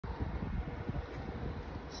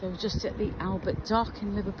So just at the Albert Dock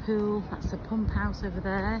in Liverpool. That's the pump house over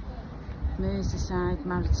there. Merseyside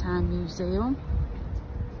Maritime Museum.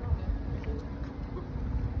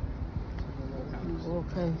 And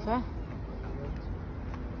walk over.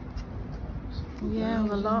 Yeah, all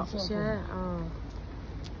the locks, yeah. Oh,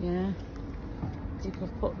 yeah. People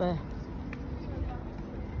have put the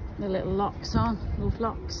little locks on, love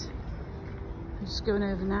locks. I'm just going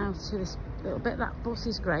over now to this little bit. That bus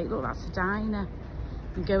is great. Look, that's a diner.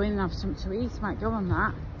 And go in and have something to eat. Might go on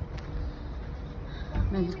that.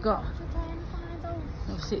 And then you've got,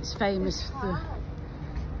 obviously it's famous for the,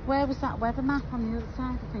 where was that weather map on the other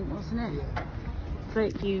side, I think, wasn't it?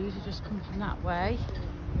 Great views, you just come from that way.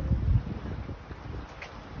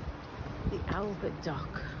 The Albert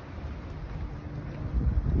Dock.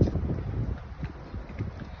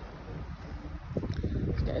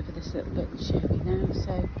 Let's get over this little bit and show you now.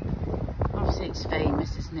 So obviously it's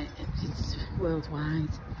famous, isn't it? It's worldwide.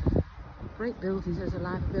 Great buildings. There's a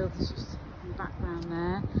live buildings just in the background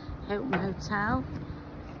there. Hilton Hotel.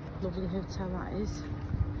 Lovely hotel that is.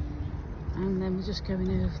 And then we're just going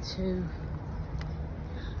over to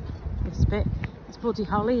this bit. It's Buddy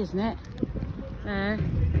Holly, isn't it? There.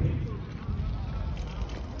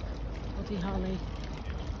 Buddy Holly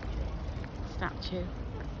statue.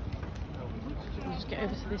 We'll just get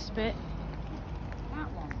over to this bit.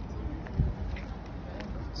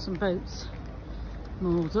 Some boats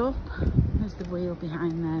moored up. There's the wheel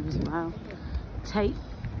behind there as well. Tate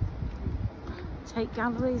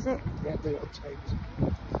Gallery, is it? Yeah, they got Tate.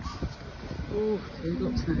 Oh, it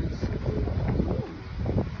looks nice.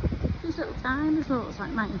 These little diners, look, it's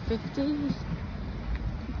like 1950s.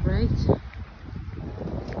 Great.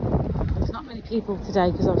 There's not many people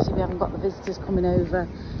today because obviously we haven't got the visitors coming over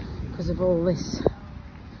because of all this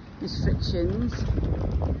restrictions.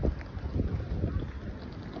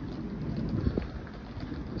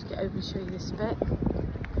 Let's get over and show you this bit.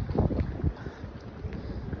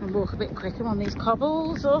 And walk a bit quicker on these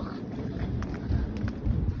cobbles. Look.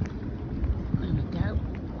 There we go.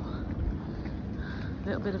 A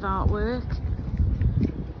little bit of artwork.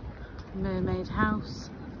 Mermaid House.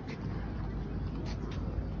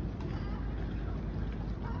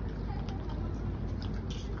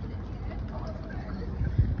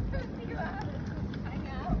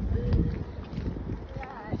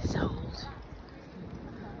 It's old.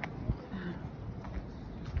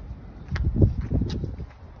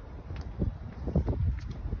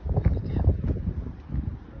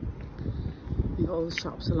 You've got all the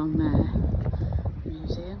shops along there.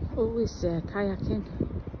 Museum. Oh, it's kayaking.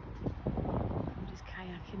 Just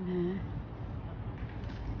kayaking there.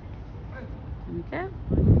 There we go.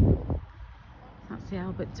 That's the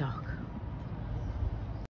Albert Dock.